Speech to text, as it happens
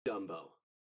Dumbo.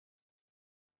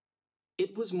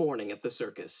 It was morning at the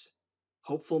circus.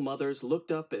 Hopeful mothers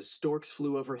looked up as storks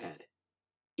flew overhead.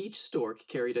 Each stork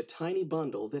carried a tiny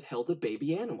bundle that held a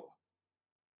baby animal.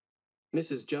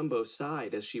 Mrs. Jumbo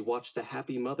sighed as she watched the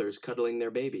happy mothers cuddling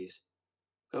their babies.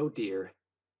 Oh dear,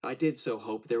 I did so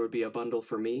hope there would be a bundle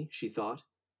for me, she thought.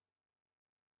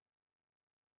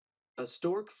 A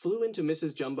stork flew into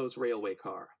Mrs. Jumbo's railway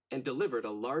car and delivered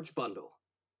a large bundle.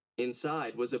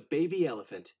 Inside was a baby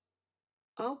elephant.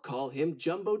 "I'll call him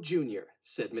Jumbo Jr.,"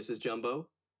 said Mrs. Jumbo.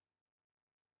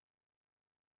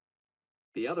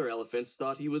 The other elephants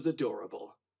thought he was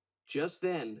adorable. Just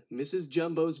then, Mrs.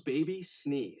 Jumbo's baby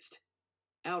sneezed.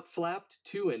 Out flapped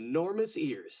two enormous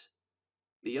ears.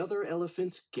 The other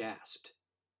elephants gasped.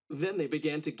 Then they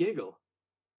began to giggle.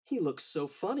 "He looks so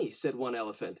funny," said one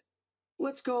elephant.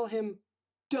 "Let's call him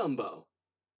Dumbo."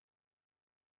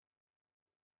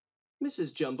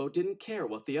 Mrs. Jumbo didn't care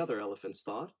what the other elephants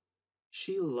thought.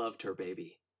 She loved her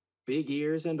baby, big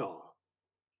ears and all.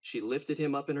 She lifted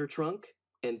him up in her trunk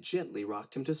and gently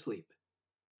rocked him to sleep.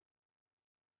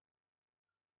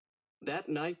 That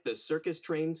night, the circus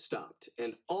train stopped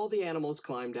and all the animals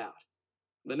climbed out.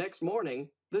 The next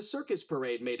morning, the circus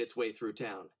parade made its way through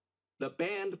town. The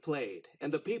band played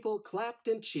and the people clapped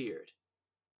and cheered.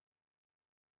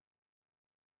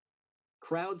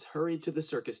 Crowds hurried to the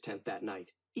circus tent that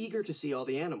night, eager to see all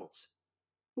the animals.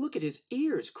 "Look at his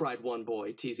ears," cried one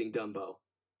boy, teasing Dumbo.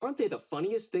 "Aren't they the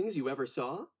funniest things you ever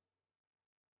saw?"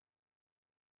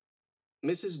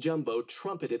 Mrs. Jumbo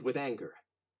trumpeted with anger.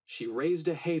 She raised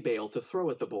a hay bale to throw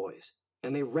at the boys,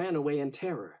 and they ran away in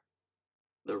terror.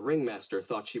 The ringmaster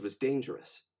thought she was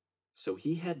dangerous, so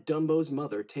he had Dumbo's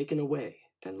mother taken away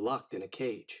and locked in a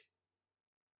cage.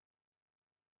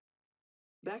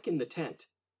 Back in the tent,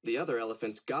 the other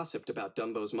elephants gossiped about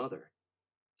Dumbo's mother.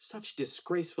 "Such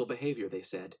disgraceful behavior," they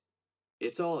said.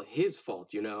 "It's all his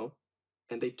fault, you know."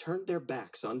 And they turned their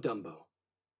backs on Dumbo.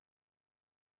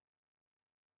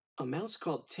 A mouse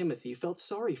called Timothy felt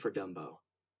sorry for Dumbo.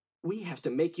 "We have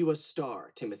to make you a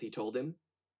star," Timothy told him.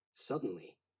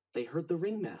 Suddenly, they heard the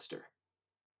ringmaster.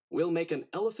 "We'll make an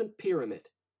elephant pyramid.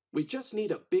 We just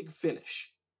need a big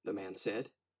finish," the man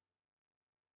said.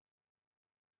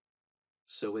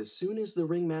 So as soon as the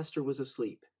ringmaster was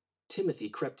asleep, Timothy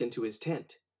crept into his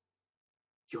tent.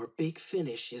 "Your big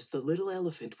finish is the little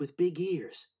elephant with big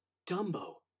ears,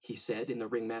 Dumbo," he said in the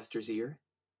ringmaster's ear.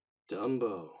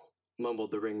 "Dumbo,"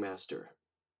 mumbled the ringmaster.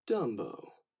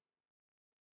 "Dumbo."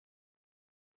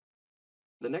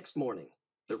 The next morning,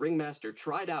 the ringmaster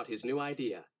tried out his new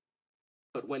idea.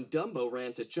 But when Dumbo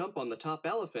ran to jump on the top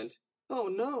elephant, oh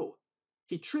no!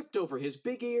 He tripped over his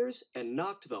big ears and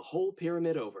knocked the whole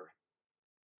pyramid over.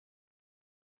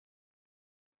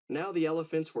 Now the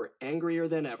elephants were angrier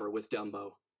than ever with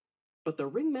Dumbo. But the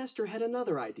ringmaster had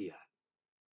another idea.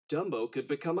 Dumbo could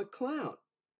become a clown.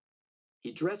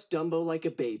 He dressed Dumbo like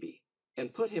a baby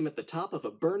and put him at the top of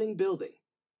a burning building.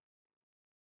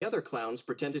 The other clowns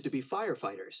pretended to be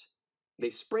firefighters. They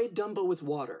sprayed Dumbo with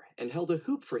water and held a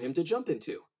hoop for him to jump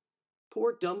into.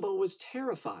 Poor Dumbo was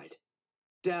terrified.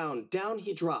 Down, down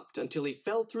he dropped until he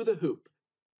fell through the hoop,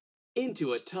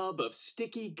 into a tub of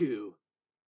sticky goo.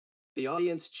 The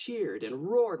audience cheered and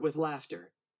roared with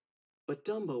laughter. But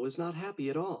Dumbo was not happy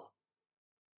at all.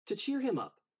 To cheer him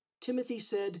up, Timothy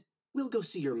said, "We'll go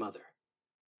see your mother."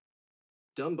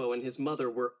 Dumbo and his mother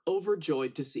were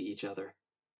overjoyed to see each other.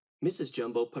 Mrs.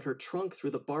 Jumbo put her trunk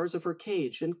through the bars of her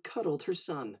cage and cuddled her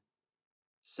son.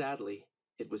 Sadly,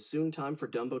 it was soon time for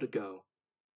Dumbo to go.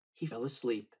 He fell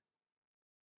asleep.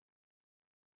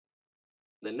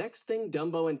 The next thing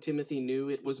Dumbo and Timothy knew,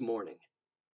 it was morning.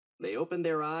 They opened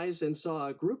their eyes and saw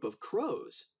a group of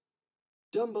crows.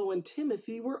 Dumbo and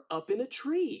Timothy were up in a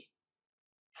tree.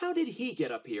 "How did he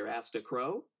get up here?" asked a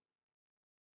crow.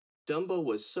 Dumbo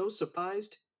was so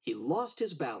surprised, he lost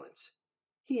his balance.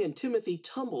 He and Timothy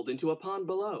tumbled into a pond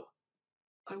below.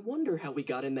 "I wonder how we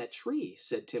got in that tree,"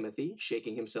 said Timothy,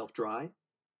 shaking himself dry.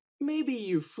 "Maybe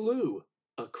you flew,"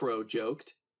 a crow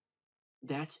joked.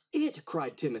 "That's it,"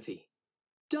 cried Timothy.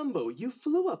 "Dumbo, you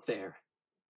flew up there."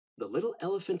 The little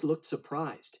elephant looked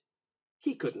surprised.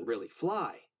 He couldn't really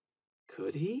fly.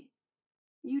 Could he?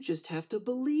 "You just have to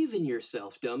believe in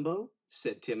yourself, Dumbo,"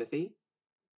 said Timothy.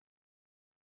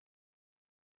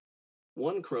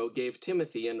 One crow gave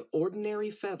Timothy an ordinary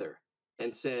feather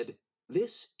and said,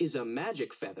 "This is a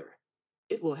magic feather.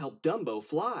 It will help Dumbo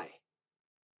fly."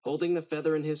 Holding the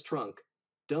feather in his trunk,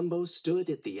 Dumbo stood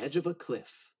at the edge of a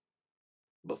cliff.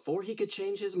 Before he could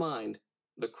change his mind,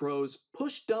 the crows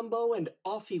pushed Dumbo and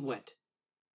off he went.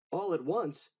 All at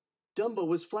once, Dumbo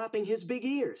was flapping his big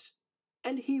ears,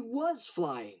 and he was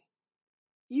flying.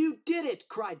 You did it!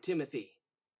 Cried Timothy.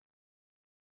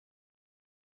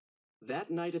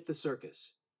 That night at the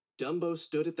circus, Dumbo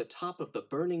stood at the top of the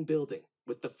burning building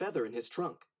with the feather in his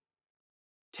trunk.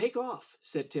 Take off,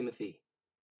 said Timothy.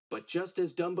 But just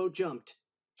as Dumbo jumped,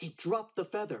 he dropped the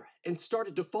feather and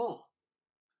started to fall.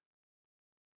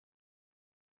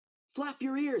 Flap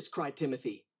your ears, cried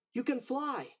Timothy. You can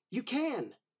fly! You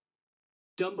can!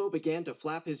 Dumbo began to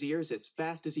flap his ears as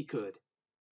fast as he could.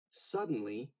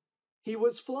 Suddenly, he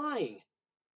was flying.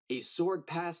 He soared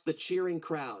past the cheering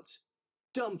crowds.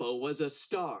 Dumbo was a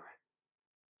star.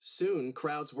 Soon,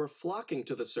 crowds were flocking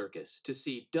to the circus to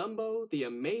see Dumbo, the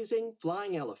amazing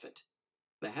flying elephant.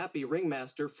 The happy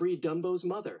ringmaster freed Dumbo's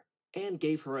mother and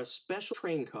gave her a special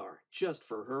train car just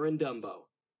for her and Dumbo,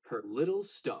 her little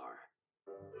star.